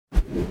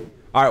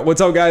All right,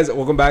 what's up, guys?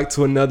 Welcome back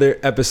to another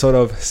episode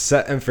of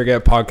Set and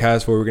Forget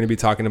podcast, where we're going to be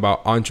talking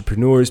about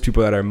entrepreneurs,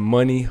 people that are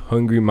money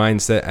hungry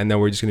mindset, and then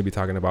we're just going to be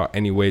talking about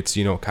any way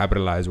to,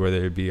 capitalize,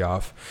 whether it be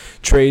off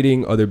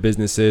trading, other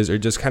businesses, or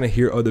just kind of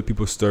hear other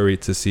people's story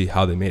to see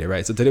how they made it,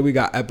 right? So today we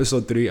got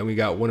episode 3, and we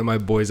got one of my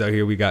boys out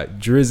here. We got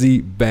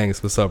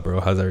DrewizeBanks. What's up,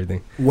 bro? How's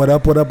everything? What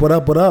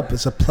up?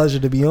 It's a pleasure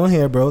to be on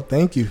here, bro.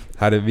 Thank you.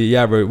 How to be?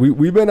 Yeah, bro.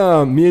 We've been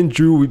me and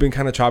Drew, we've been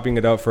kind of chopping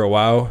it up for a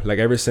while. Like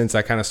ever since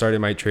I kind of started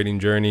my trading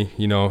journey.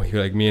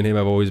 Like me and him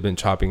have always been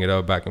chopping it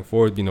up back and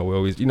forth. We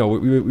always,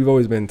 we've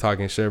always been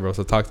talking shit, bro.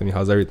 So talk to me.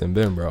 How's everything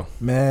been, bro?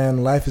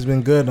 Man, life has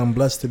been good. I'm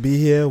blessed to be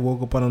here.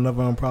 Woke up on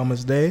another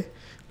unpromised day. Know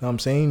what I'm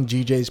saying?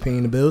 GJ's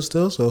paying the bills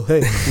still. So,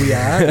 hey, we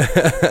all right.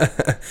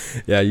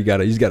 Yeah, you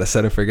just gotta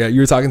set and forget. You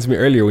were talking to me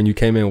earlier when you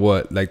came in,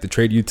 like the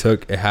trade you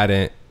took,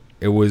 it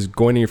was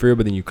going in your favor,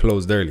 but then you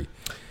closed early.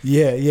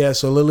 Yeah.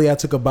 So literally I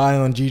took a buy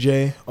on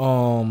GJ,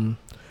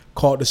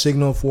 caught the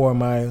signal for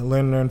my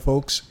learn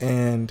folks,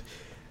 and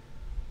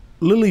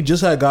literally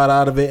just I got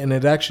out of it, and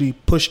it actually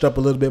pushed up a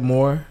little bit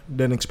more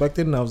than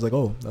expected, and I was like,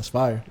 oh, that's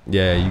fire.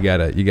 Yeah,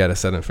 you gotta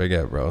set and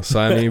forget, bro.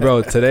 So I mean,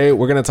 bro, today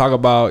we're gonna talk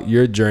about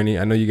your journey.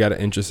 I know you got an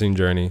interesting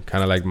journey,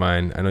 kind of like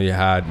mine. I know you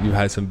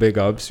had some big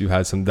ups, you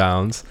had some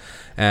downs,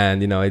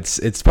 and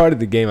it's part of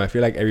the game. I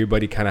feel like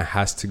everybody kind of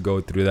has to go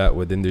through that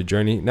within their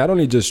journey, not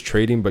only just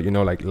trading, but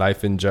like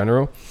life in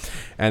general.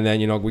 And then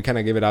we kind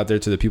of give it out there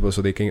to the people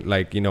so they can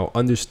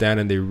understand,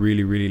 and they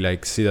really really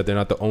see that they're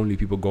not the only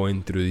people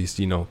going through these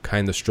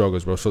kind of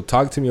struggles, bro. So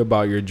talk to me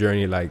about your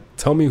journey.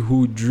 Tell me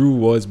who Drew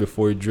was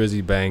before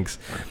DrewizeBanks,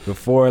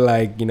 before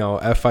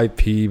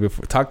FIP.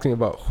 Before, talk to me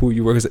about who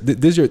you were.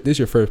 This is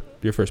your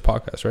first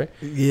podcast, right?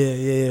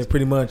 Yeah,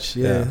 pretty much.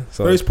 Yeah.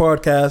 So first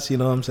podcast. You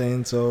know what I'm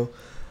saying? So,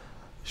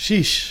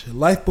 sheesh,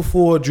 life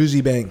before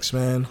DrewizeBanks,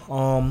 man.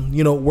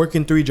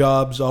 Working 3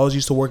 jobs. I always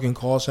used to work in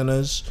call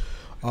centers.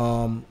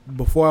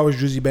 Before I was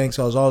DrewizeBanks,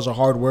 I was always a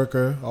hard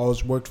worker. I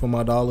always worked for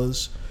my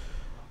dollars.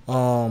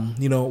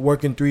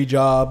 Working 3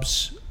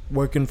 jobs,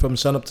 working from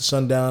sun up to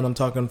sundown. I'm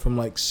talking from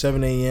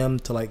 7 a.m.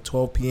 to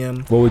 12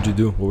 p.m. What would you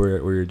do?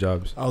 What were your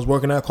jobs? I was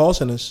working at call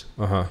centers.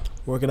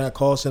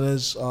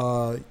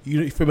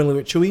 You familiar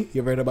with Chewy?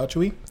 You ever heard about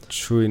Chewy?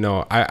 Chewy,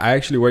 no. I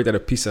actually worked at a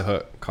Pizza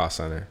Hut call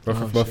center,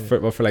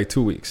 but for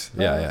 2 weeks.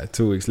 Yeah,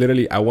 2 weeks.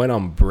 Literally, I went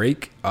on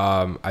break.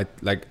 I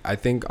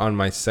think on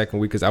my second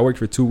week, because I worked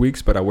for 2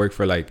 weeks, but I worked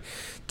for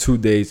 2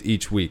 days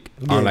each week.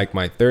 Yeah. On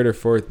my 3rd or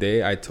 4th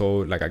day, I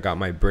told I got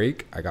my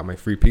break, I got my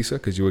free pizza,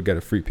 because you would get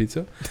a free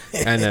pizza,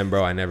 and then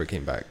bro, I never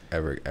came back.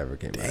 Ever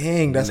came back.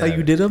 Dang, that's never. How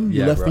you did them?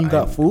 You left and you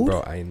got food?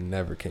 Bro, I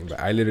never came back.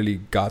 I literally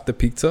got the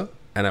pizza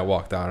and I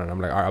walked out, and I'm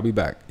like, all right, I'll be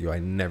back. I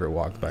never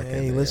walked back in.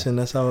 Hey, listen,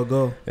 that's how it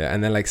go. Yeah,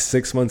 and then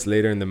 6 months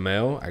later in the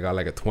mail, I got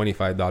a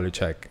 $25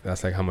 check.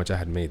 That's how much I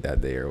had made that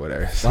day or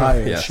whatever.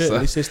 Fire, yeah, shit.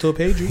 At least they still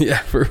paid you. Yeah,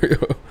 for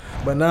real.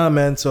 But nah,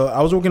 man. So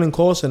I was working in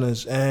call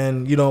centers,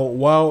 and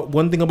while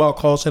one thing about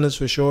call centers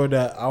for sure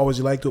that I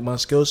always liked with my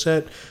skill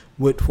set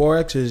with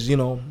Forex is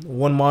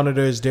one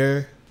monitor is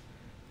their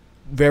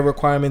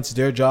requirements,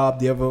 their job.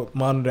 The other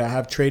monitor I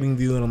have trading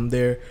view, and I'm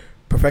there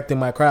perfecting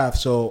my craft.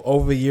 So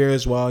over the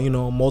years, while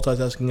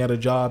multitasking at a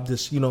job,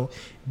 just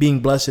being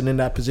blessed and in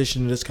that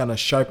position to just kind of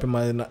sharpen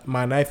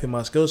my knife and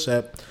my skill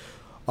set,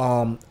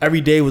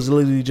 every day was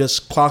literally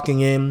just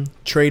clocking in,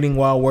 trading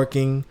while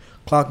working,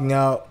 clocking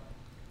out,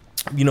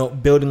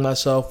 building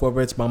myself,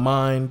 whether it's my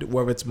mind,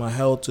 whether it's my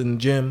health in the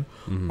gym,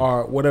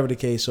 or whatever the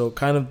case. So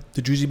kind of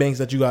the DrewizeBanks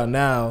that you got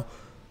now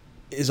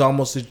is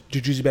almost the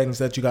DrewizeBanks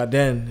that you got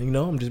then.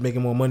 I'm just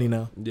making more money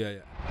now. Yeah.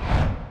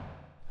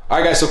 All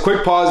right, guys, so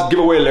quick pause,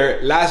 giveaway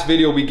alert. Last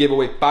video, we gave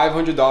away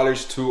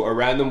 $500 to a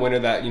random winner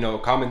that,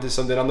 commented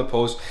something on the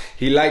post.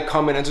 He liked,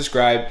 comment, and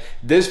subscribe.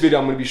 This video,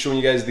 I'm going to be showing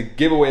you guys the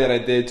giveaway that I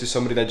did to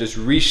somebody that just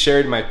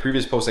reshared my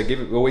previous post. I gave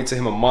it away to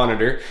him a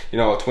monitor, a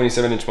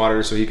 27-inch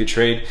monitor so he could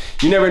trade.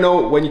 You never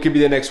know when you could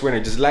be the next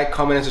winner. Just like,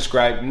 comment, and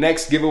subscribe.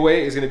 Next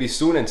giveaway is going to be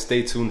soon, and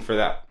stay tuned for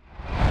that.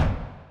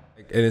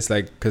 And it's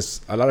because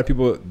a lot of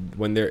people,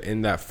 when they're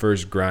in that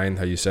first grind,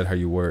 how you said how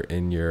you were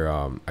in your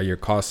at your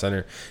call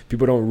center,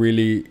 people don't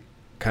really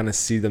kind of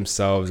see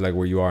themselves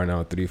where you are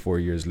now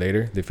 3-4 years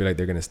later. They feel like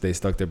they're gonna stay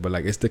stuck there, but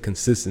it's the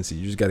consistency.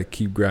 You just got to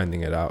keep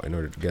grinding it out in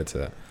order to get to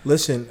that.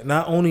 Listen,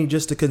 not only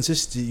just the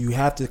consistency, you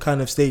have to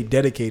kind of stay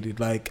dedicated.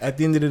 At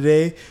the end of the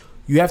day,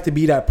 you have to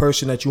be that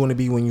person that you want to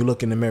be when you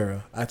look in the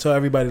mirror. I tell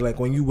everybody,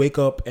 when you wake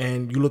up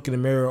and you look in the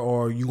mirror,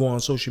 or you go on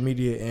social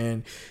media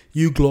and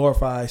you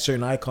glorify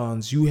certain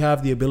icons, you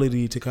have the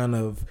ability to kind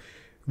of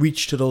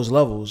reach to those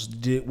levels.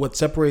 What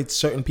separates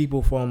certain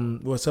people from,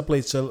 what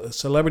separates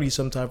celebrities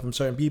sometimes from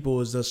certain people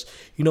is just,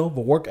 the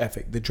work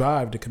ethic, the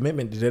drive, the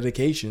commitment, the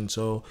dedication.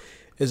 So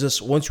it's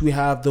just, once you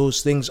have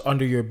those things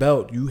under your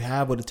belt, you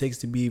have what it takes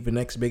to be the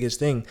next biggest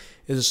thing.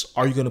 Is just,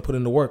 are you going to put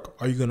in the work?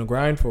 Are you going to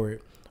grind for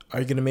it? Are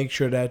you going to make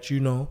sure that,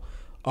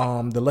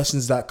 the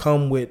lessons that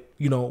come with,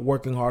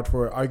 working hard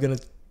for it, are you going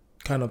to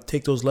kind of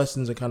take those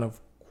lessons and kind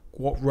of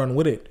run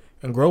with it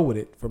and grow with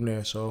it from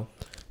there? So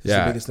It's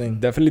the biggest thing.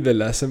 Definitely the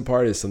lesson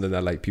part is something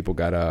that like people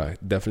gotta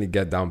definitely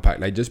get down pat.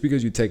 Like just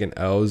because you taking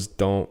L's,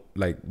 don't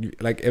like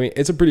I mean,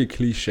 it's a pretty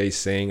cliche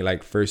saying,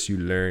 like first you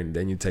learn,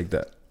 then you take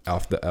the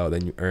off the L,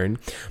 then you earn.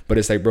 But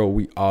it's like, bro,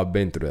 we all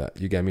been through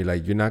that. You get me?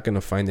 Like you're not gonna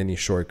find any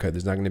shortcut.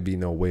 There's not gonna be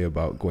no way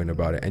about going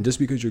about it. And just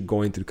because you're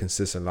going through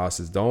consistent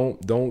losses,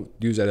 don't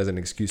use that as an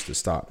excuse to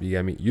stop. You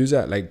get me? Use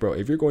that like, bro,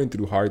 if you're going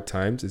through hard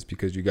times, it's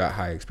because you got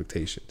high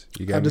expectations.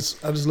 You get me?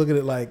 I just look at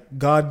it like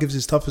God gives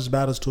his toughest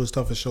battles to his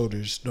toughest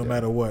shoulders, no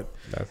matter what.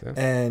 That's it.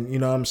 And you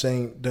know what I'm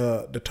saying?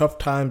 The tough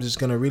times is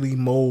gonna really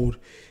mold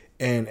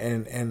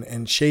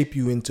and shape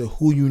you into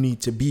who you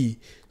need to be.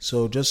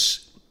 So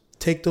just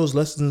take those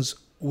lessons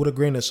with a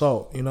grain of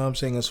salt, you know what I'm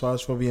saying, as far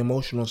as for the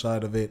emotional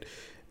side of it,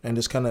 and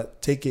just kind of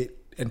take it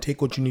and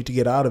take what you need to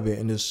get out of it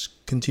and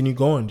just continue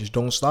going. Just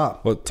don't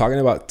stop. Well, talking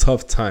about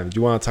tough times, do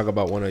you want to talk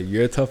about one of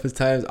your toughest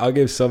times? I'll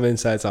give some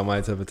insights on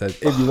my toughest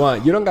times if you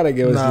want. You don't gotta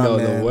give us,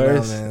 the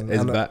worst.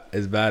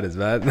 It's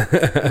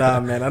bad. Nah,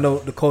 man, I know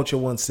the culture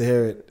wants to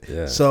hear it.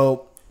 Yeah.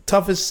 So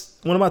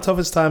one of my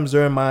toughest times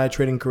during my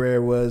trading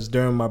career was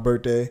during my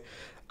birthday.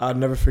 I'll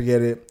never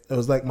forget it. It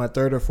was like my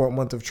 3rd or 4th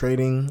month of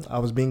trading. I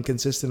was being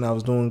consistent. I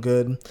was doing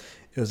good.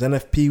 It was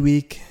NFP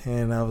week,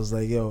 and I was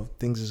like, yo,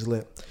 things is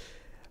lit.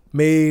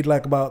 Made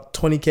like about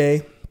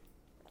 20K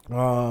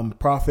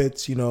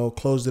profits,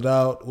 closed it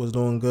out, was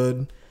doing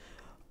good.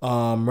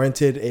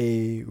 Rented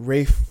a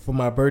Wraith for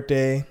my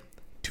birthday.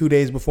 2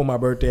 days before my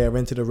birthday, I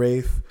rented a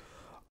Wraith.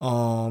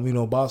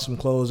 Bought some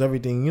clothes,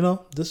 everything,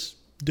 just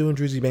doing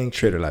DrewizeBanks.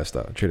 Trader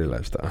lifestyle. You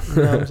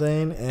know what I'm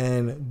saying?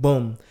 And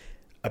boom.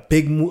 A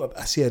big move.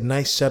 I see a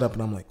nice setup,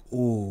 and I'm like,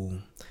 ooh. You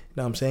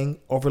know what I'm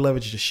saying? Over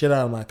leverage the shit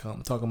out of my account.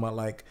 I'm talking about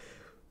like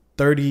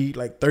 30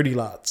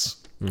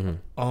 lots.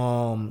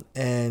 Mm-hmm.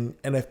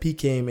 And NFP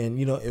came, and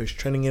it was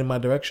trending in my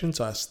direction,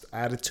 so I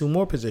added 2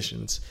 more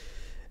positions.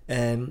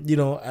 And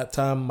at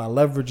time my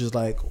leverage is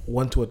like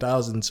 1 to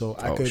 1,000, so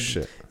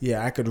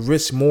I could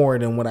risk more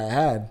than what I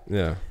had.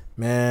 Yeah.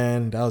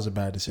 Man, that was a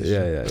bad decision.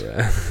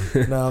 Yeah.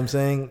 You know what I'm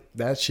saying?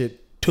 That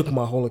shit took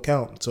my whole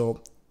account.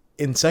 So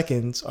in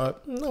seconds, I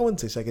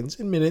wouldn't say seconds,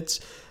 in minutes,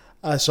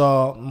 I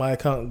saw my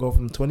account go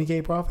from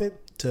 20K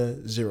profit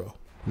to zero.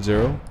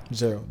 Zero?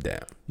 Damn.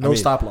 No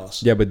stop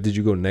loss. Yeah, but did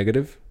you go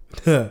negative?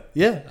 Yeah,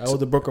 I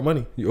owed the broker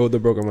money. You owed the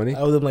broker money? I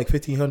owed them like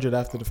 $1,500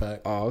 after the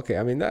fact. Oh, okay.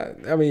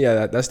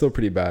 That's still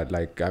pretty bad.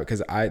 Like, because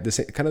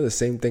the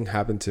same thing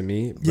happened to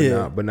me,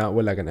 but not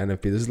with like an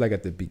NFP. This is like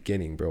at the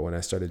beginning, bro. When I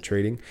started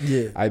trading,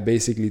 I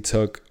basically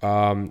took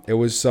it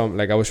was some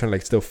like I was trying to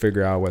like still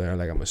figure out whether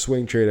like I'm a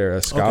swing trader, or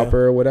a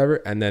scalper, or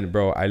whatever. And then,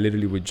 bro, I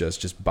literally would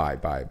just buy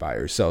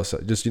or sell. So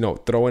just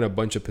throw in a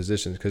bunch of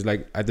positions, because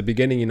like at the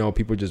beginning,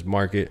 people just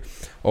market.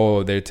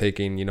 Oh, they're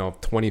taking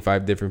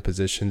 25 different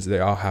positions. They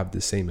all have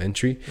the same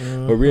entry.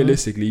 Mm-hmm. But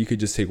realistically, you could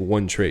just take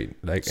one trade.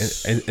 Like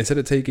and instead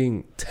of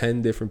taking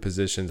 10 different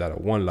positions out of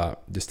one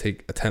lot, just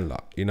take a 10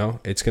 lot.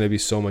 It's gonna be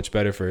so much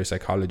better for your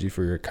psychology,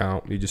 for your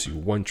account. You just see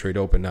one trade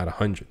open, not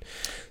 100.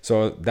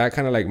 So that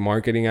kind of like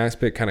marketing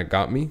aspect kind of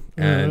got me.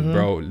 And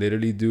bro,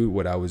 literally, dude,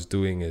 what I was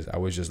doing is I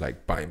was just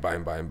like buying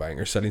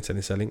or selling.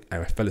 And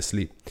I fell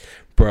asleep.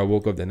 Bro, I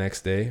woke up the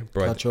next day.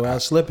 Bro, got your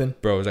ass slipping.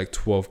 Bro, it was like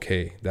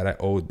 12K that I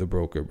owed the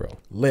broker, bro.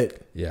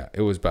 Lit. Yeah,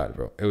 it was bad,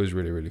 bro. It was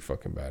really, really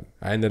fucking bad.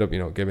 I ended up,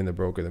 giving the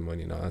broker the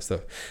money and all that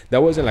stuff.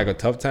 That wasn't like a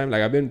tough time.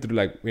 Like I've been through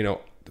like,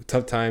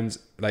 tough times,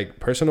 like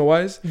personal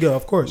wise. Yeah,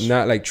 of course.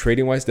 Not like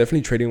trading wise.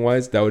 Definitely trading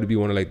wise, that would be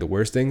one of like the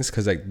worst things,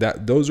 because like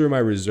those were my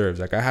reserves.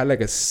 Like I had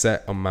like a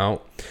set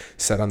amount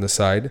set on the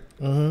side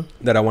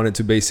that I wanted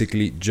to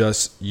basically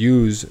just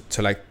use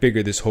to like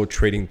figure this whole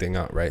trading thing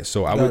out, right?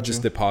 So I would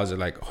just deposit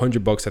like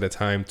 $100 at a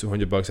time,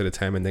 $200 at a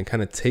time, and then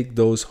kind of take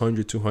those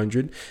 100,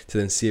 200 to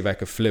then see if I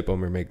could flip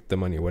them or make the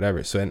money,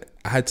 whatever. So then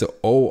I had to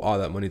owe all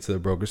that money to the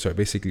broker, so I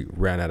basically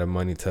ran out of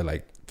money to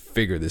like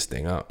figure this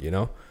thing out,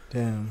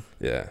 Damn.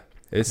 Yeah.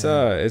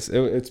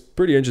 It's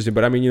pretty interesting,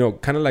 but I mean,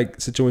 kind of like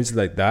situations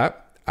like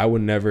that, I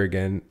would never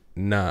again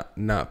not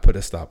put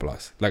a stop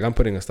loss. Like I'm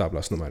putting a stop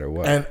loss no matter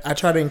what. And I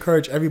try to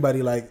encourage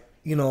everybody, like,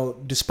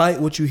 despite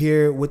what you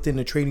hear within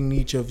the trading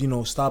niche of,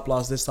 stop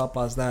loss this, stop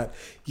loss that,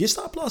 your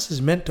stop loss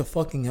is meant to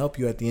fucking help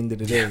you at the end of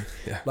the day.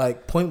 Yeah.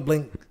 Like point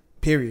blank,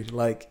 period.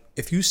 Like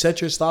if you set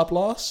your stop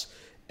loss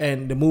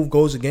and the move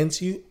goes against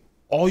you,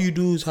 all you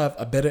do is have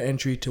a better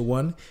entry to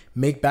one,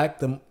 make back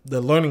the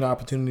learning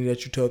opportunity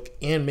that you took,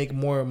 and make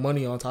more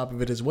money on top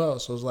of it as well.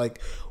 So it's like,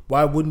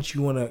 why wouldn't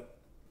you want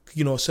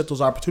to, set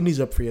those opportunities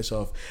up for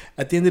yourself?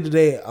 At the end of the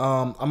day,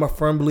 I'm a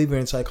firm believer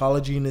in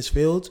psychology in this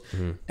field.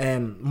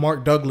 And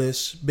Mark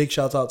Douglas, big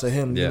shout out to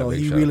him. Yeah,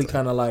 he really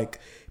kind of like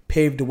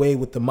paved the way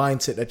with the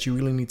mindset that you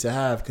really need to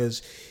have.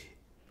 Because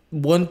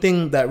one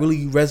thing that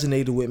really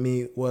resonated with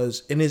me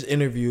was in his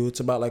interview. It's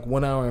about like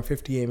 1 hour and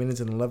 58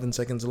 minutes and 11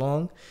 seconds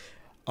long.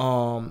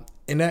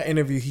 In that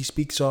interview, he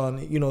speaks on,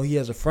 he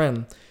has a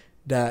friend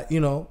that,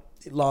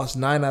 lost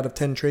 9 out of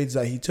 10 trades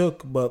that he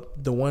took,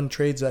 but the one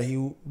trades that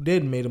he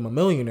did made him a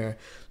millionaire.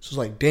 So it's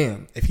like,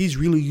 damn, if he's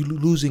really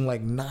losing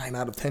like 9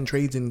 out of 10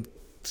 trades and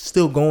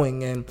still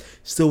going and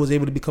still was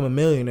able to become a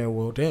millionaire,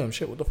 well, damn,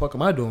 shit, what the fuck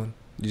am I doing?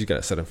 You just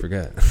gotta set and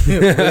forget.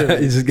 Yeah,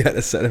 You just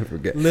gotta set and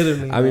forget.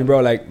 Literally. I mean,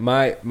 bro, like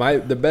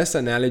the best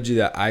analogy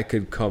that I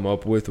could come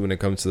up with when it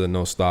comes to the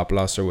no stop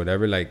loss or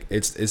whatever, like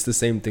it's the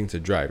same thing to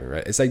driving,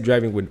 right? It's like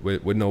driving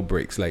with no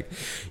brakes. Like,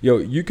 yo,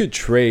 you could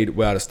trade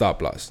without a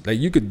stop loss. Like,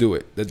 you could do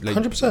it. Like,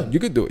 100%. You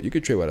could do it. You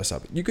could trade without a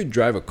stop. You could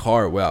drive a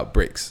car without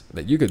brakes.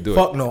 Like, you could do it.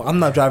 Fuck no, I'm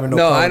not driving no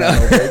car I know.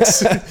 without no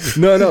brakes.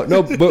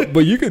 no,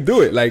 but you could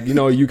do it. Like, you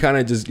know, you kind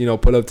of just, you know,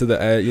 pull up to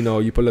the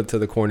you pull up to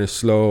the corner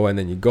slow, and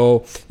then you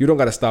go. You don't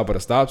gotta stop at the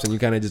stops, and you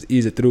kind of just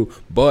ease it through.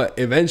 But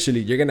eventually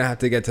you're gonna have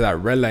to get to that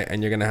red light,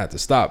 and you're gonna have to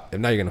stop. If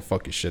not, you're gonna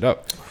fuck your shit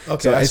up.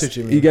 Okay, So I see what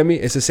you mean. You get me?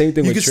 It's the same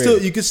thing with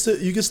trading.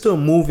 You can still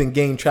move and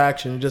gain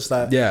traction. Just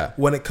like, Yeah.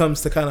 when it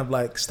comes to kind of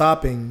like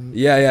stopping,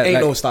 Yeah, ain't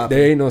like, no stopping.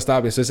 There ain't no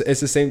stopping. So it's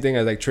the same thing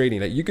as like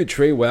trading. Like, you could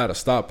trade without a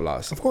stop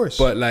loss, Of course.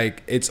 but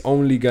like it's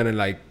only gonna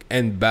like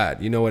end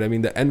bad. You know what I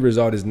mean? The end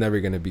result is never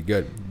gonna be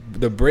good.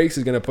 The brakes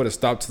is gonna put a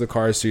stop to the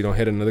car so you don't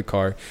hit another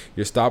car.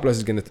 Your stop loss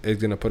is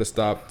gonna put a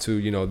stop to,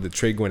 you know, the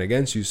trade going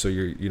against you, so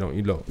you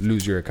don't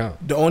lose your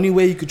account. The only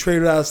way you could trade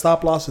without a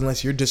stop loss,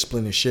 unless you're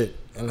disciplined as shit,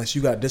 unless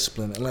you got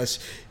discipline, unless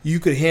you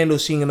could handle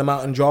seeing an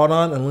amount and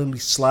drawdown and literally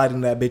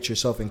sliding that bitch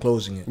yourself and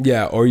closing it.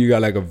 Yeah, or you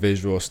got like a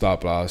visual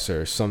stop loss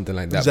or something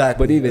like that.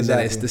 Exactly, But even then,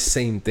 exactly. it's the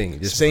same thing.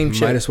 Just Same might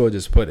shit. as well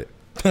just put it.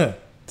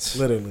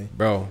 Literally.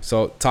 Bro,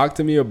 so talk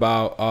to me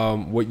about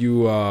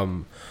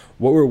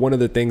what were one of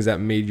the things that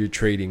made your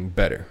trading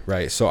better,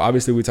 right? So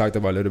obviously we talked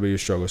about a little bit of your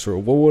struggles. So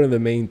what were one of the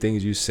main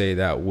things you say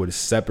that would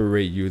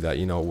separate you, that,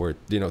 you know, were,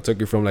 you know, took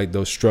you from like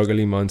those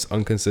struggling months,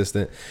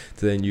 inconsistent,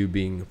 to then you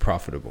being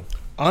profitable?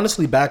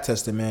 Honestly,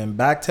 backtesting, man.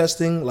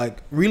 Backtesting,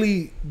 like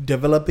really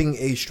developing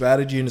a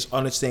strategy and just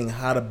understanding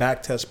how to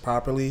backtest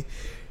properly.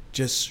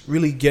 Just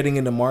really getting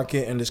in the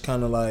market and just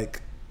kind of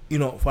like, you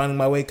know, finding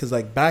my way. Because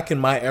like back in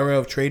my era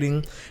of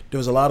trading, there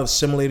was a lot of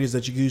simulators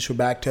that you could use for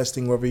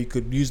backtesting, whether you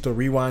could use the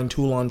rewind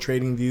tool on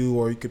TradingView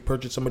or you could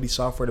purchase somebody's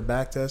software to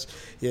backtest.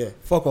 Yeah,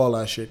 fuck all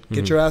that shit.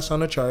 Get your ass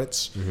on the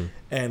charts.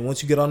 And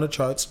once you get on the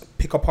charts,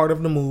 pick a part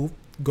of the move,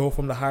 go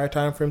from the higher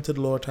time frame to the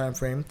lower time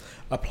frame,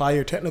 apply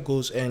your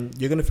technicals, and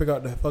you're going to figure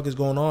out what the fuck is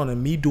going on.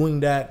 And me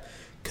doing that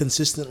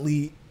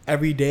consistently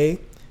every day,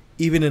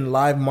 even in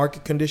live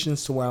market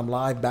conditions, to where I'm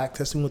live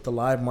backtesting with the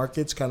live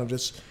markets, kind of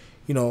just,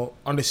 you know,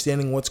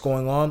 understanding what's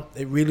going on,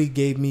 it really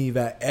gave me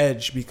that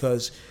edge.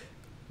 Because,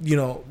 you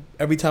know,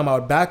 every time I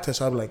would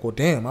backtest, I'd be like, well,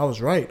 damn, I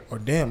was right, or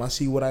damn, I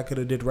see what I could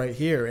have did right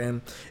here.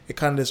 And it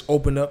kind of just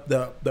opened up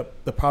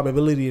the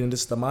probability and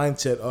just the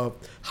mindset of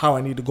how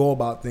I need to go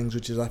about things,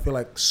 which is, I feel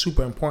like,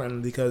 super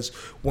important. Because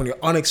when you're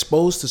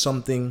unexposed to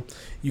something,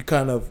 you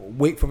kind of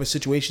wait for the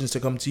situations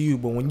to come to you.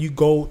 But when you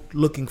go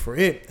looking for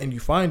it and you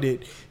find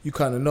it, you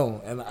kind of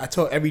know. And I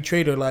tell every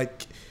trader,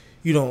 like,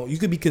 you know, you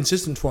could be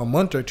consistent for a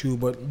month or two,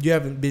 but you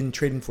haven't been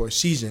trading for a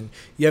season.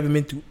 You haven't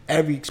been through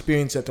every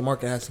experience that the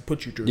market has to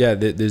put you through. Yeah,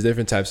 there's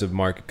different types of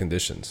market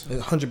conditions.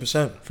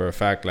 100%. For a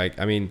fact, like,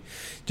 I mean,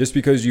 just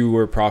because you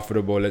were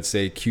profitable, let's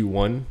say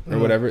Q1 or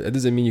whatever, that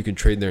doesn't mean you can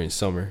trade there in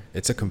summer.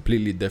 It's a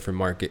completely different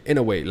market in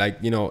a way. Like,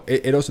 you know,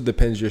 it also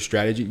depends your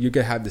strategy. You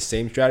could have the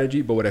same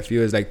strategy, but what I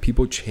feel is like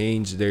people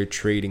change their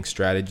trading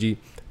strategy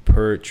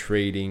per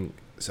trading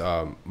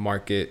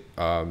market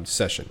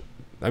session.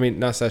 I mean,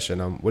 not session.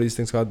 What are these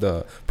things called?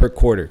 The per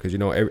quarter, because, you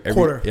know, every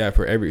quarter. Yeah,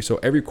 for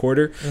every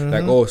quarter.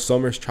 Like, oh,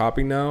 summer's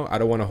chopping now. I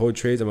don't want to hold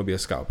trades. I'm gonna be a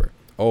scalper.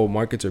 Oh,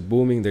 markets are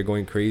booming. They're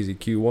going crazy.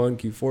 Q1,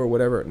 Q4,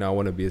 whatever. Now I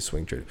want to be a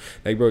swing trader.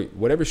 Like, bro,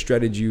 whatever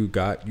strategy you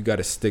got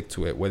to stick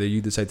to it. Whether you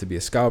decide to be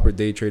a scalper,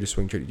 day trader,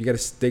 swing trader, you got to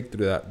stick to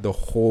that the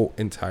whole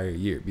entire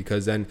year.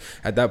 Because then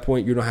at that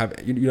point, you don't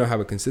have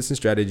a consistent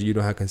strategy. You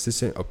don't have a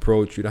consistent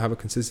approach. You don't have a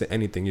consistent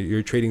anything.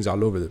 Your trading's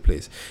all over the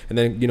place. And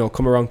then, you know,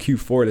 come around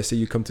Q4. Let's say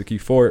you come to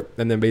Q4,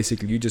 and then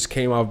basically you just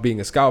came off being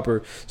a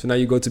scalper. So now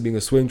you go to being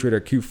a swing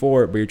trader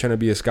Q4, but you're trying to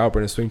be a scalper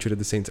and a swing trader at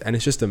the same time, and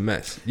it's just a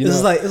mess. You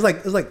know? It's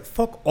like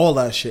fuck all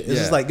that shit. It's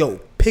just like, yo,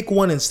 pick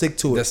one and stick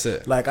to it. That's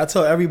it. Like, I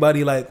tell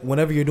everybody, like,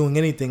 whenever you're doing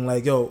anything,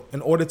 like, yo,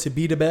 in order to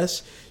be the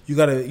best, you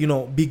gotta, you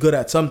know, be good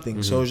at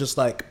something. So it's just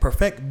like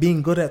perfect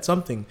being good at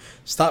something.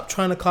 Stop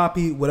trying to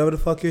copy whatever the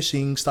fuck you're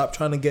seeing. Stop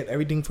trying to get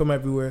everything from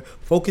everywhere.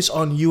 Focus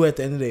on you at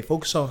the end of the day.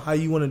 Focus on how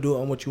you want to do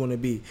it and what you want to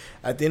be.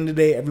 At the end of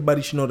the day,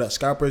 everybody should know that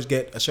scalpers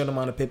get a certain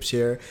amount of pips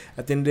here.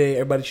 At the end of the day,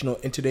 everybody should know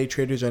intraday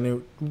traders are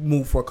going to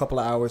move for a couple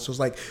of hours. So it's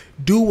like,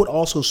 do what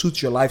also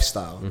suits your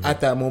lifestyle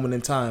at that moment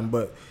in time.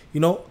 But, you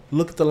know,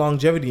 look at the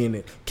longevity in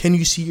it. Can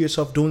you see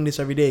yourself doing this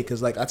every day?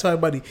 Because, like, I tell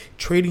everybody,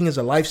 trading is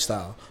a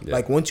lifestyle. Yeah.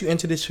 Like, once you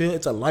enter this field,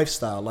 it's a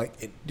lifestyle.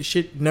 Like, the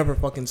shit never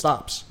fucking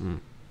stops.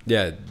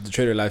 Yeah, the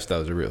trader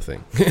lifestyle is a real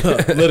thing.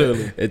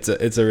 Literally. It's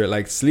a real,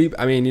 like, sleep.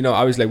 I mean, you know,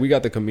 obviously, like, we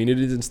got the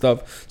communities and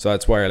stuff, so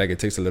that's why, like, it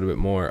takes a little bit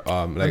more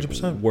like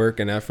 100%. work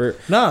and effort.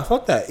 Nah,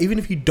 fuck that. Even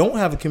if you don't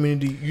have a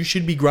community, you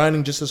should be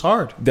grinding just as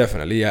hard.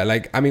 Definitely, yeah.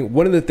 Like, I mean,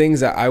 one of the things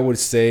that I would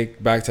say,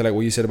 back to like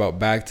what you said about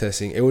back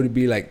testing, it would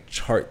be like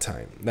chart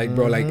time. Like,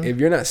 bro, like, if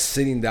you're not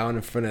sitting down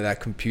in front of that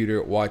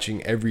computer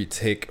watching every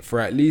tick for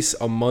at least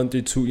a month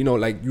or two, you know,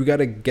 like, you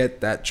gotta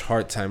get that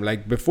chart time.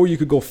 Like, before you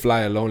could go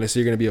fly alone, let's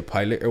say you're gonna be a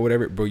pilot or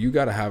whatever, bro, bro, you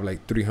gotta have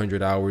like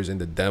 300 hours in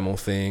the demo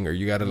thing, or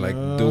you gotta like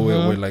do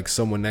it with like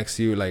someone next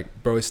to you. Like,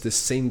 bro, it's the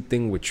same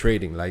thing with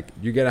trading. Like,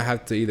 you gotta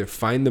have to either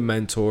find the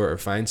mentor or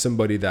find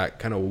somebody that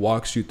kind of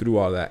walks you through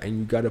all that, and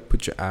you gotta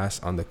put your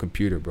ass on the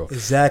computer, bro.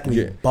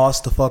 Exactly.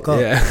 Boss the fuck up.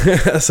 Yeah.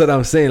 That's what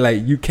I'm saying.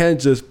 Like, you can't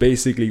just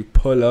basically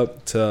pull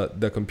up to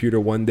the computer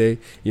one day,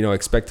 you know,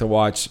 expect to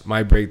watch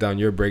my breakdown,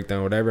 your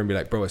breakdown, whatever, and be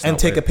like, bro, it's and not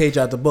take right. a page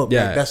out the book.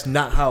 Yeah. Like, that's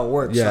not how it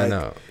works. Yeah, like,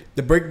 no.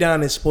 The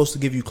breakdown is supposed to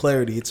give you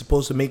clarity. It's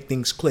supposed to make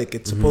things click.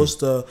 It's supposed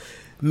to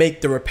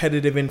make the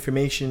repetitive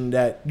information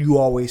that you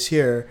always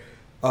hear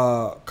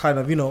kind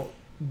of, you know,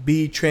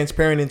 be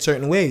transparent in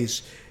certain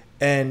ways.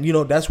 And, you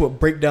know, that's what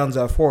breakdowns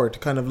are for, to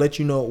kind of let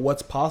you know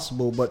what's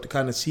possible, but to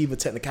kind of see the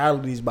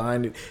technicalities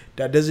behind it.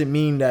 That doesn't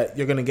mean that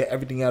you're going to get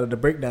everything out of the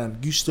breakdown.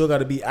 You still got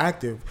to be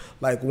active.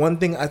 Like, one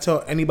thing I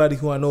tell anybody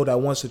who I know that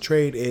wants to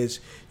trade is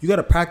you got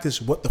to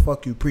practice what the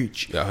fuck you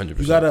preach. Yeah,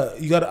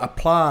 100%. You got to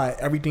apply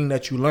everything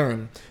that you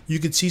learn. You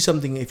could see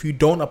something. If you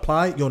don't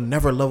apply, you'll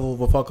never level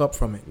the fuck up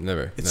from it.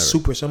 It's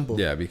super simple.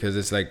 Yeah, because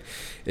it's like,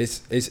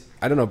 it's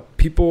I don't know,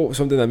 people,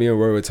 something that me and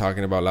Roy were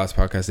talking about last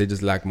podcast, they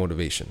just lack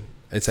motivation.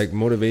 It's like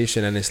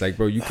motivation, and it's like,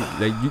 bro, you could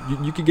like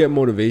you could get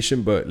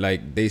motivation, but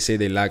like they say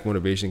they lack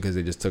motivation because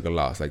they just took a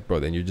loss. Like, bro,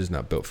 then you're just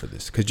not built for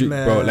this. Because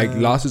bro, like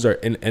losses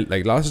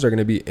are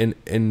gonna be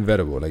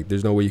inevitable. Like,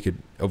 there's no way you could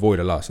avoid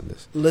a loss in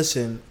this.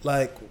 Listen,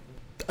 like,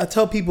 I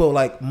tell people,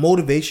 like,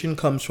 motivation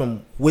comes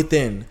from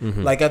within.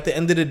 Like, at the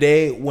end of the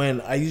day, when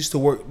I used to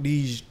work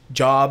these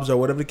jobs or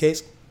whatever the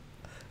case,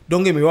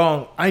 don't get me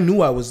wrong, I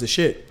knew I was the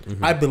shit.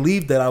 I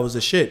believed that I was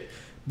the shit.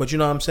 But you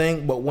know what I'm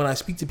saying? But when I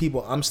speak to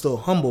people, I'm still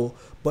humble.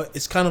 But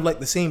it's kind of like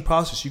the same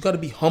process. You got to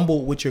be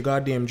humble with your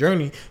goddamn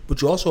journey,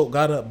 but you also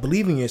got to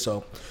believe in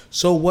yourself.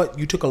 So what?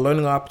 You took a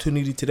learning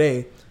opportunity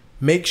today.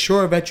 Make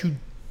sure that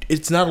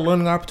it's not a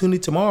learning opportunity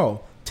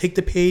tomorrow. Take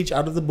the page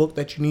out of the book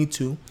that you need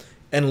to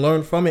and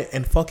learn from it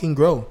and fucking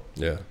grow.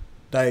 Yeah.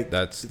 Like,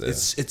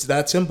 it's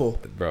that simple.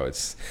 Bro,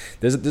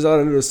 there's a lot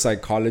of little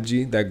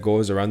psychology that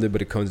goes around it,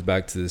 but it comes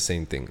back to the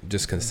same thing.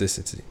 Just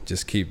consistency.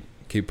 Just keep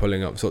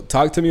pulling up. So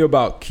talk to me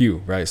about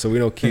Q, right? So we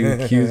know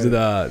Q's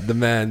the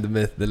man, the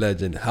myth, the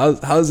legend.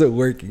 How's it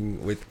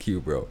working with Q,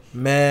 bro?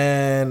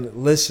 Man,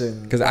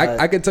 listen, because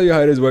I can tell you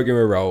how it is working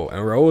with Raul, and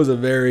Raul is a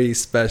very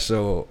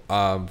special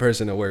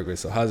person to work with.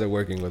 So how's it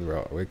working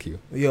with Q?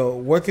 Yo,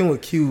 working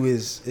with Q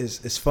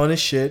is fun as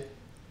shit.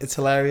 It's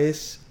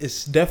hilarious.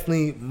 It's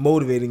definitely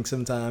motivating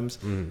sometimes,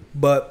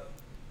 but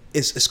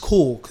it's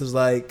cool because,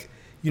 like,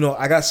 you know,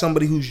 I got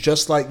somebody who's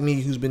just like me,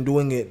 who's been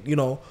doing it, you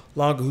know,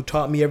 longer, who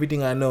taught me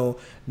everything I know.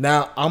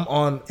 Now I'm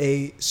on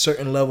a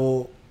certain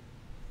level,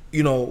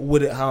 you know,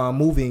 with it, how I'm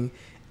moving.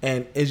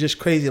 And it's just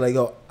crazy. Like,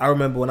 yo, I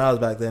remember when I was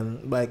back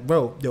then, like,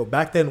 bro,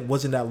 back then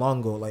wasn't that long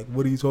ago. Like,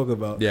 what are you talking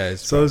about? Yeah.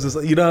 It's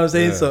just, you know what I'm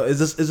saying? Yeah. So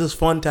it's just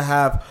fun to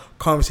have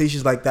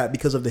conversations like that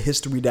because of the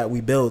history that we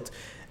built.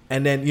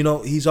 And then, you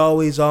know, he's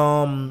always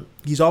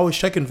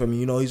checking for me.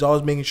 You know, he's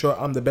always making sure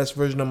I'm the best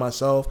version of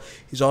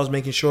myself. He's always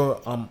making sure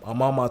I'm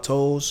on my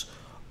toes.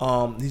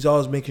 He's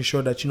always making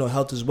sure that, you know,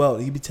 health is well.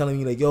 He be telling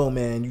me, like, yo,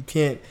 man, you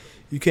can't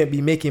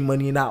be making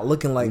money and not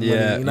looking like money.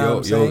 You know what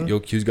I'm saying? Yo,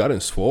 Q's gotten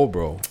swole,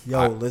 bro.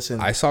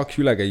 Listen. I saw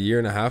Q like a year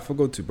and a half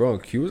ago too, bro.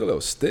 And Q was a little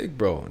stick,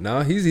 bro.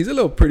 Now he's a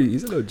little pretty.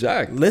 He's a little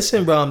jacked.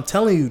 Listen, bro, I'm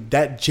telling you,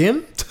 that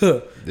gym,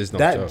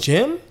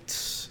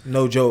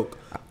 no joke.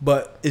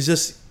 But it's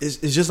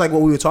just like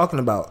what we were talking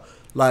about.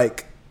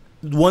 Like,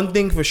 one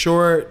thing for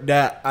sure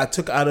that I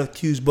took out of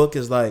Q's book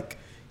is, like,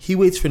 he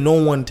waits for no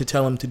one to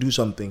tell him to do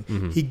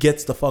something. He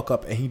gets the fuck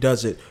up and he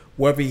does it,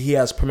 whether he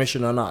has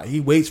permission or not. He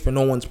waits for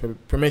no one's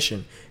permission.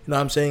 You know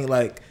what I'm saying?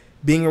 Like,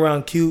 being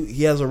around Q,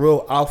 he has a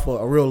real alpha,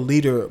 a real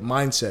leader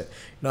mindset.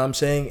 You know what I'm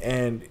saying?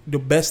 And the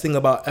best thing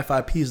about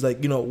FIP is,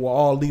 like, you know, we're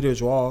all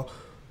leaders, we're all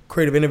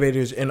creative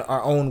innovators in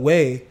our own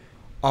way.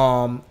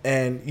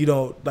 And, you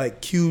know,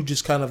 like, Q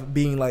just kind of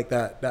being like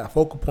that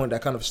focal point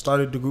that kind of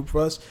started the group for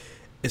us.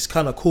 It's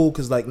kind of cool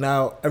because, like,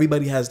 now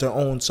everybody has their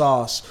own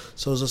sauce.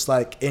 So it's just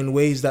like in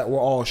ways that we're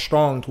all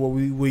strong to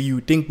where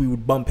you think we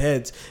would bump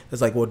heads.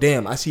 It's like, well,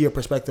 damn, I see your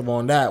perspective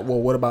on that. Well,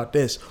 what about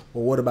this?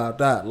 Well, what about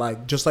that?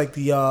 Like, just like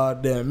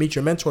the Meet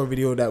Your Mentor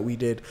video that we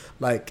did.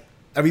 Like,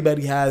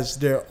 everybody has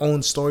their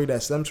own story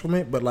that stems from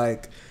it. But,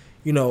 like,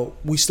 you know,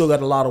 we still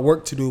got a lot of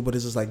work to do. But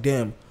it's just like,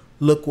 damn,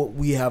 look what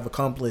we have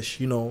accomplished,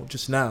 you know,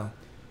 just now.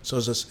 So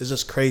it's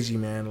just crazy,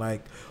 man.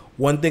 Like,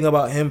 one thing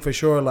about him for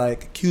sure,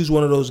 like, Q's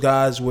one of those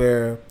guys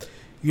where,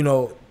 you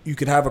know, you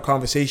could have a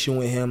conversation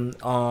with him.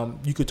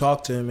 You could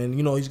talk to him and,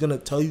 you know, he's going to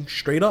tell you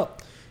straight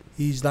up.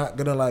 He's not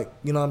going to, like,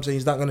 you know what I'm saying?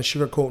 He's not going to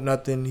sugarcoat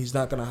nothing. He's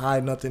not going to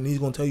hide nothing. He's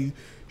going to tell you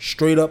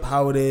straight up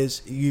how it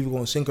is. You're either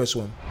going to sink or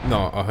swim.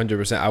 No,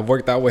 100%. I've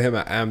worked out with him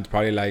at AMP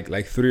probably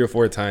like 3 or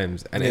 4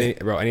 times. And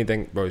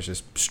anything, bro, it's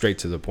just straight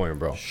to the point,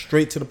 bro.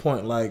 Straight to the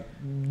point. Like,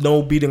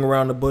 no beating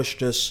around the bush.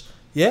 Just,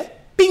 yeah,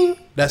 bing.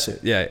 That's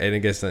it. Yeah, and it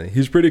gets done.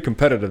 He's pretty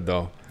competitive,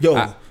 though.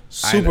 Yo,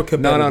 Super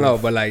competitive. No.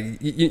 But like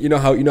you know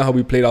how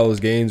we played all those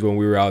games when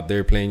we were out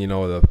there playing, you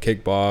know, the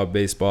kickball,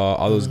 baseball,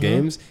 all those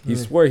games. He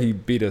swore he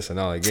beat us in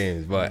all the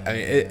games. But I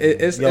mean,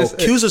 it's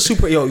Q's a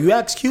super. Yo, you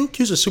ask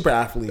Q's a super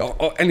athlete.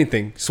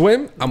 Anything.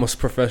 Swim. I'm a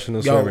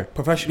professional swimmer.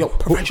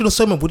 Professional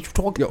swimmer. What you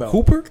talking about?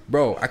 Hooper,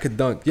 bro. I could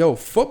dunk. Yo,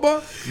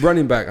 football,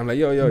 running back. I'm like,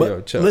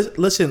 yo, chill.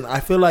 Listen, I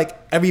feel like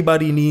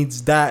everybody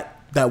needs that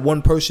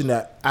one person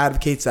that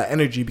advocates that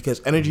energy,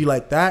 because energy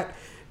like that,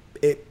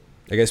 it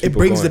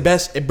brings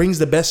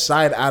the best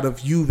side out of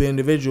you, the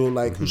individual,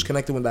 like who's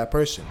connected with that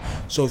person.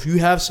 So if you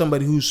have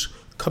somebody who's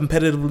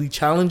competitively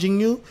challenging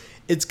you,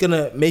 it's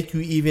gonna make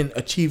you even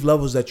achieve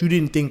levels that you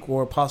didn't think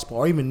were possible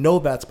or even know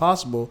that's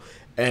possible.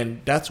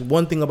 And that's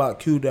one thing about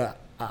Q that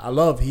I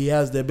love. He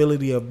has the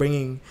ability of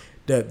bringing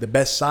the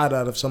best side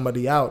out of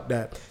somebody out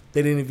that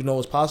they didn't even know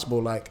was possible.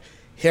 Like,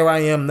 here I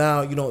am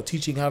now, you know,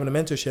 teaching, having a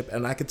mentorship,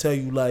 and I could tell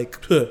you, like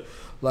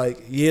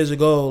years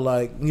ago,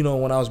 like, you know,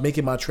 when I was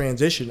making my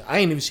transition, I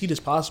didn't even see this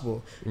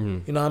possible.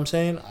 You know what I'm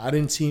saying? I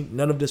didn't see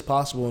none of this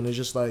possible, and it's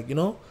just like, you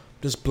know,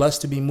 just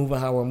blessed to be moving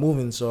how we're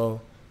moving.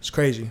 So it's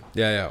crazy.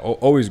 Yeah.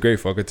 Always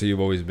grateful. I could tell you've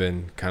always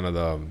been kind of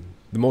the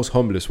most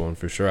humblest one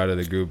for sure out of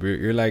the group.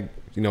 You're like,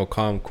 you know,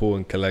 calm, cool,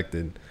 and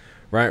collected.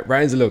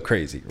 Ryan's a little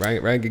crazy.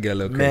 Ryan could get a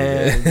little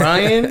crazy.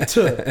 Man,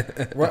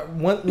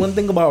 one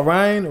thing about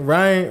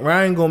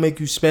Ryan gonna make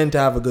you spend to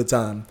have a good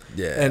time.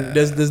 Yeah. And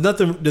there's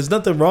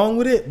nothing wrong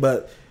with it,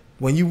 but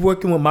when you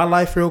working with my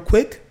life real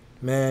quick,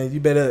 man,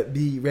 you better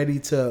be ready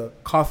to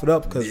cough it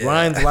up, because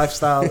Ryan's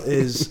lifestyle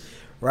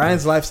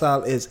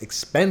is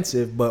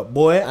expensive, but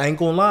boy, I ain't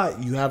gonna lie,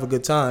 you have a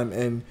good time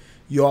and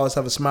you always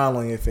have a smile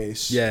on your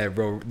face. Yeah,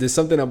 bro. There's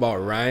something about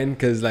Ryan,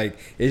 because like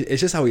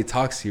it's just how he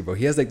talks to you, bro.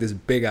 He has like this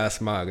big ass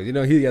smile. Cause you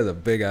know he has a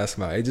big ass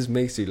smile. It just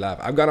makes you laugh.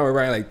 I've gone on with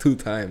Ryan like 2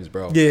 times,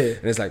 bro. Yeah.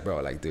 And it's like, bro,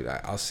 like, dude,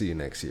 I'll see you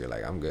next year.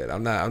 Like, I'm good.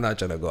 I'm not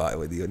trying to go out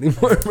with you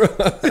anymore, bro.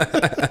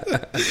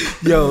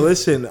 Yo,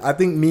 listen. I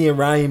think me and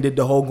Ryan did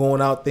the whole going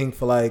out thing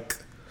for like,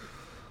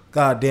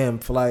 goddamn,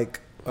 for like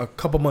a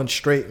couple months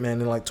straight,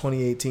 man. In like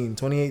 2018.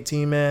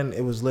 2018, man,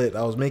 it was lit.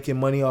 I was making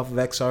money off of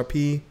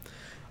XRP.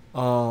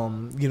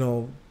 You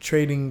know,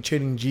 trading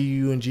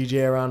GU and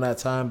GJ around that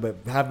time, but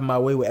having my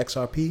way with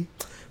XRP,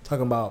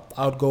 talking about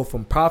I would go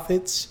from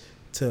profits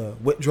to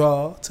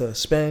withdraw to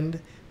spend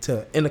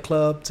to in the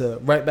club to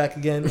right back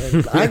again.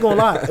 And I ain't gonna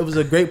lie, it was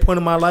a great point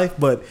in my life,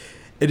 but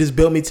it just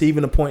built me to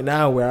even a point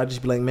now where I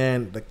just be like,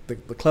 man, the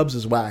clubs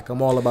is whack.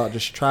 I'm all about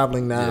just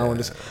traveling now and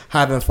just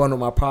having fun with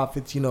my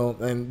profits, you know.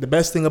 And the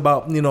best thing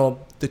about, you know,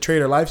 the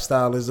trader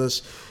lifestyle is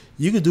this: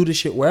 you could do this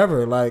shit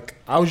wherever. Like,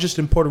 I was just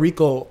in Puerto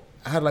Rico.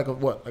 I had like a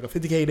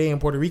 $50K day in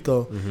Puerto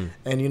Rico,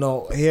 and you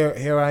know,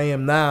 here I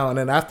am now. And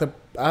then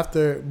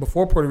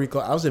before Puerto Rico,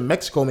 I was in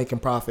Mexico making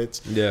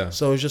profits. Yeah.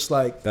 So it's just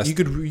like you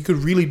could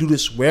really do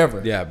this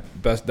wherever. Yeah,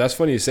 that's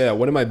funny you say that.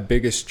 One of my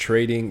biggest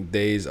trading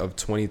days of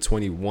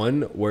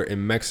 2021 were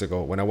in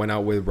Mexico. When I went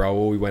out with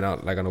Raul, we went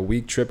out like on a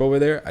week trip over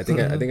there. I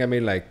think I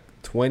made like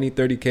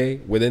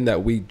 30K within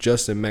that week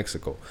just in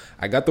Mexico.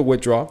 I got the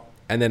withdrawal.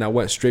 And then I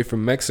went straight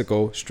from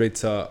Mexico straight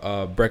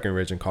to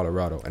Breckenridge in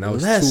Colorado. And I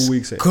was 2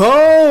 weeks in.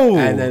 Go!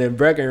 And then in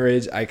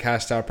Breckenridge, I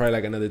cashed out probably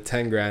like another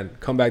 10 grand,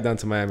 come back down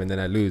to Miami, and then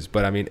I lose.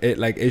 But I mean,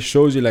 it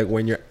shows you like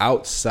when you're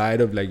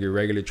outside of like your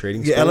regular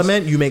trading space,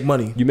 element, you make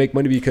money. You make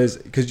money because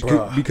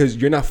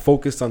you're not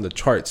focused on the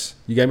charts.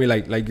 You get me?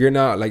 Like you're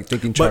not like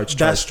thinking charts.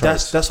 That's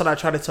what I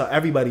try to tell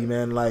everybody,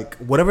 man. Like,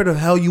 whatever the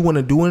hell you want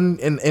to do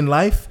in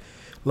life,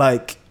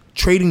 like,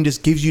 trading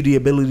just gives you the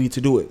ability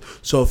to do it.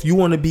 So if you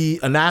want to be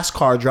a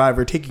NASCAR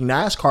driver taking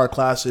NASCAR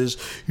classes,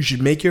 you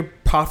should make your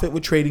profit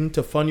with trading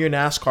to fund your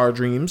NASCAR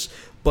dreams,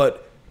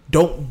 but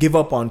don't give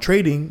up on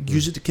trading.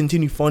 Use it to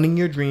continue funding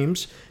your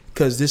dreams,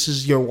 because this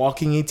is your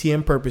walking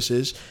ATM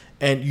purposes,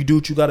 and you do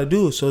what you got to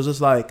do. So it's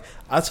just like,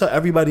 I tell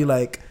everybody,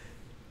 like,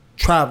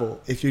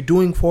 travel. If you're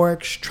doing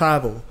Forex,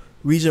 travel.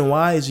 Reason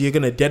why is you're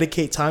going to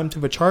dedicate time to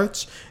the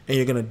charts, and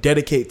you're going to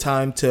dedicate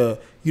time to,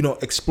 you know,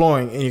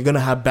 exploring, and you're going to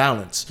have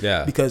balance.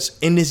 Yeah. Because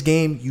in this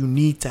game, you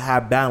need to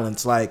have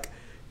balance. Like,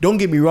 don't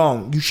get me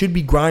wrong. You should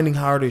be grinding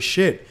hard as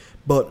shit,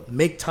 but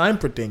make time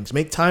for things.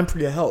 Make time for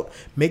your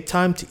health. Make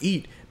time to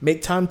eat.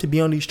 Make time to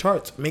be on these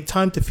charts. Make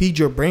time to feed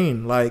your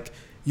brain. Like,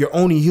 you're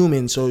only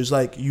human. So it's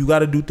like, you got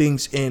to do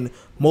things in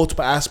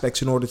multiple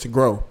aspects in order to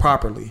grow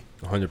properly.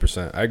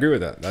 100%. I agree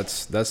with that.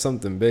 That's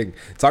something big.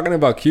 Talking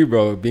about Q,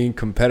 bro, being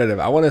competitive.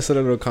 I want to set a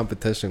little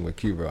competition with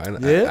Q, bro.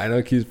 I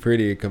know Q's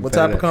pretty competitive. What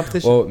type of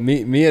competition? Well,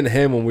 me and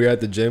him, when we were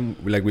at the gym,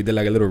 we did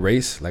like a little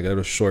race, like a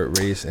little short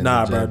race.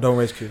 Nah, bro, don't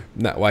race Q.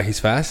 Nah, why? He's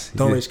fast?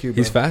 Don't race Q, bro.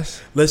 He's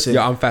fast? Listen.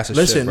 Yo, I'm fast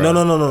as shit, bro.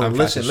 No.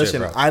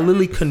 Listen. I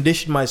literally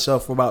conditioned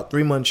myself for about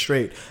 3 months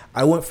straight.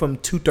 I went from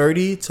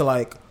 230 to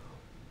like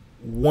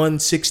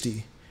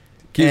 160.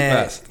 Q's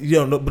fast.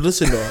 You know, but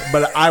listen though.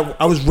 But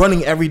I was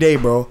running every day,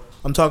 bro.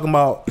 I'm talking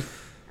about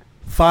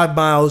 5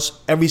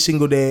 miles every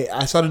single day.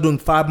 I started doing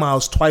 5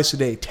 miles twice a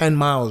day, 10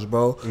 miles,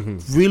 bro.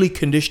 Really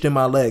conditioning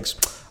my legs.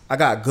 I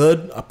got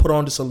good. I put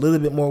on just a little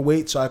bit more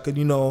weight so I could,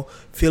 you know,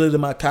 feel it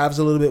in my calves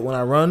a little bit when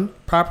I run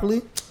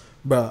properly.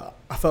 Bro,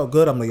 I felt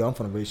good. I'm like, yo, I'm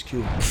finna race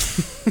Q.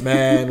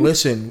 Man,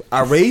 listen,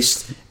 I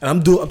raced, and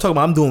I'm talking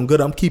about I'm doing good.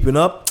 I'm keeping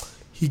up.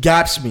 He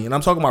gaps me, and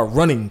I'm talking about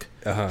running.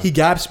 He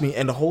gaps me,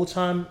 and the whole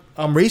time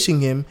I'm racing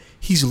him,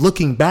 he's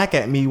looking back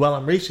at me while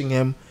I'm racing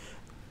him,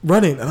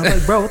 running. And I'm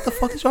like, bro, what the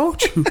fuck is wrong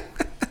with you?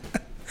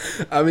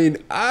 I mean,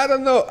 I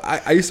don't know.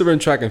 I used to run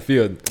track and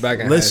field back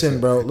in high school.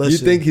 Bro, listen. You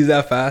think he's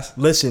that fast?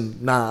 Listen,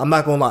 nah, I'm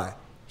not gonna lie.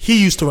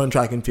 He used to run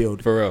track and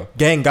field. For real.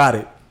 Gang got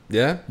it.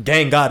 Yeah?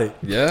 Gang got it.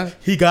 Yeah?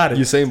 He got it.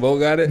 Usain Bolt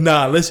got it?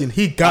 Nah, listen,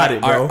 he got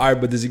it, bro. All right,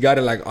 but does he got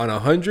it like on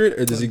 100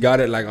 or does he got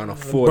it like on a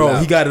full Bro,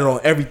 lap? he got it on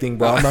everything,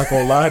 bro. I'm not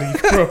gonna lie to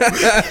you, bro.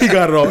 He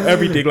got it on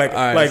everything. Like,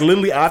 right. like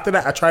literally after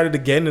that, I tried it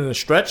again in a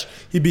stretch.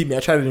 He beat me. I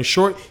tried it in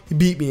short. He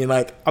beat me. And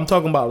like, I'm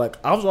talking about like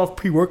I was off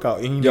pre-workout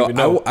and he didn't even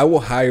know. I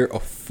will hire a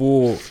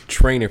full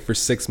trainer for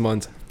 6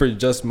 months for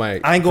just my.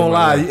 I ain't gonna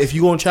lie. If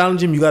you gonna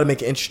challenge him, you gotta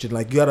make it interesting.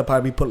 Like you gotta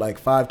probably put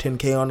like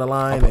 5-10K on the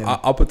line.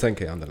 I'll put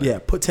 10K on the line. Yeah,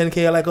 put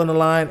 10K like on the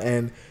line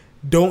and.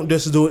 Don't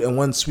just do it in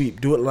one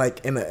sweep. Do it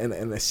like in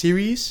a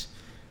series,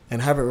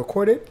 and have it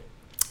recorded.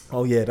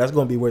 Oh yeah, that's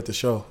gonna be worth the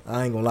show.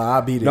 I ain't gonna lie,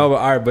 I'll beat it. No, but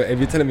all right, but if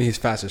you're telling me he's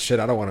fast as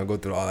shit, I don't want to go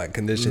through all that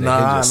conditioning.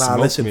 Nah.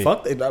 Listen, me.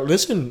 Fuck it.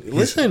 Listen.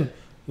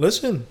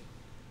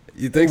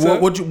 You think so?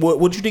 What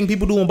you think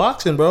people do in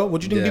boxing, bro?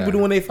 What you think people do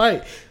when they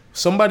fight?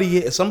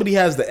 Somebody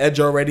has the edge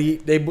already.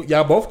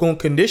 Y'all both gonna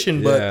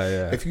condition, but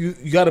if you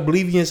gotta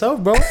believe in yourself,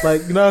 bro.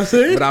 Like you know what I'm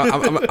saying?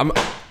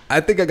 But I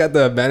think I got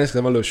the advantage because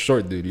I'm a little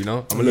short, dude. You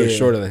know, I'm a little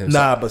shorter than him.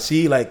 Nah, but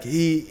see, like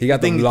he got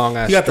the long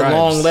ass. He got the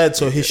long legs,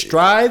 so his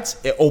strides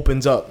it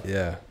opens up.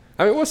 Yeah.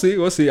 I mean, we'll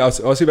see. I'll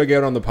see if I get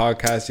it on the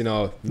podcast. You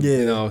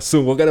know,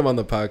 soon we'll get him on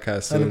the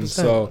podcast soon. 100%.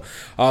 So,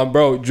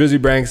 bro,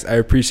 DrewizeBanks, I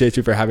appreciate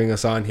you for having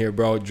us on here,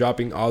 bro.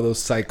 Dropping all those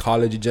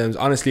psychology gems.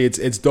 Honestly,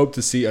 it's dope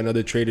to see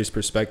another trader's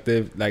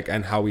perspective, like,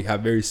 and how we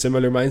have very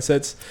similar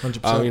mindsets.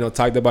 100%. You know,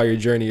 talked about your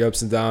journey,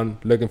 ups and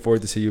downs. Looking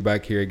forward to see you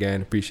back here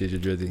again. Appreciate you,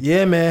 Drizzy.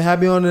 Yeah, man.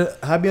 Happy on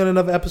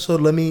another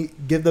episode. Let me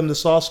give them the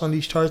sauce on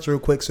these charts real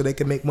quick so they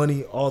can make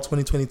money all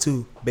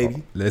 2022,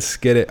 baby. Let's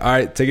get it. All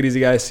right, take it easy,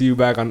 guys. See you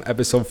back on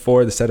episode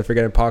 4 of the Set of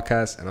Forgetting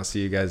podcast, and I'll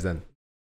see you guys then.